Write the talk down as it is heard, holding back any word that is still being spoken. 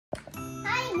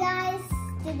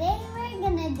Today we're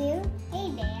gonna do a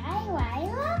DIY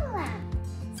log lamp.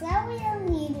 So we'll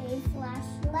need a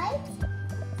flashlight,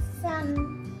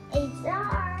 a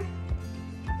jar,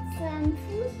 some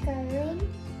food coloring,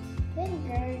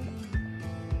 vinegar,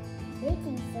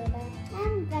 baking soda,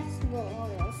 and vegetable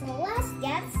oil. So let's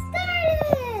get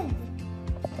started!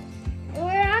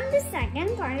 We're on the second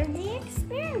part of the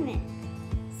experiment.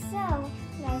 So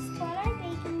let's put our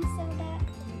baking soda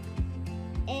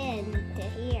into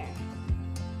here.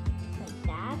 Like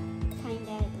that. Kind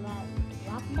of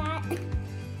drop that.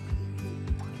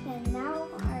 And now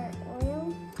our oil.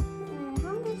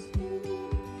 How much do we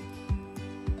need?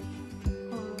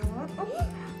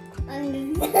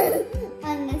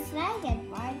 On the second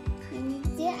part, we need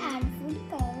to add food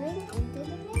coloring into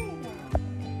the vinegar.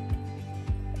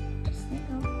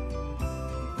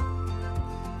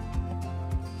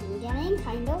 I'm getting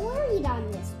kind of worried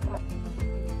on this part.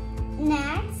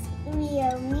 Next,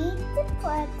 we'll need to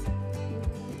put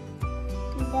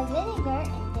the vinegar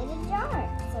into the jar.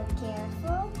 So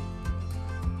careful.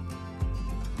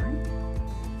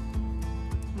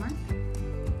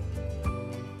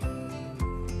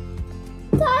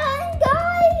 Done,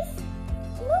 guys!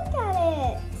 Look at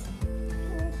it!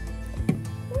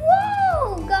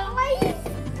 Whoa, guys!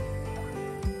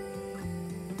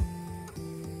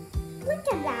 Look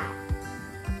at that!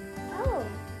 Oh.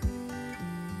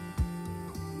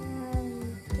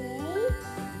 Okay.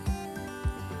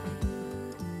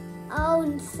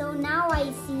 Oh, so now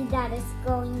I see that it's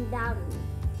going down.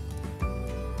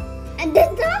 And the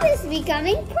top is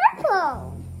becoming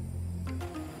purple.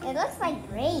 It looks like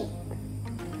grape.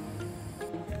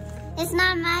 It's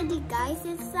not magic, guys,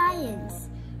 it's science.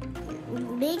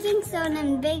 Baking soda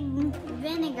and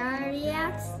vinegar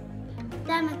reacts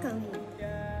chemically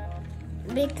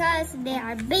because they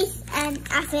are base and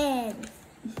acid.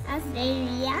 As they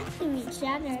react to each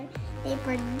other, they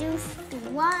produce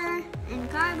water and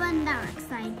carbon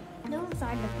dioxide. Those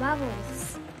are the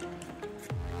bubbles.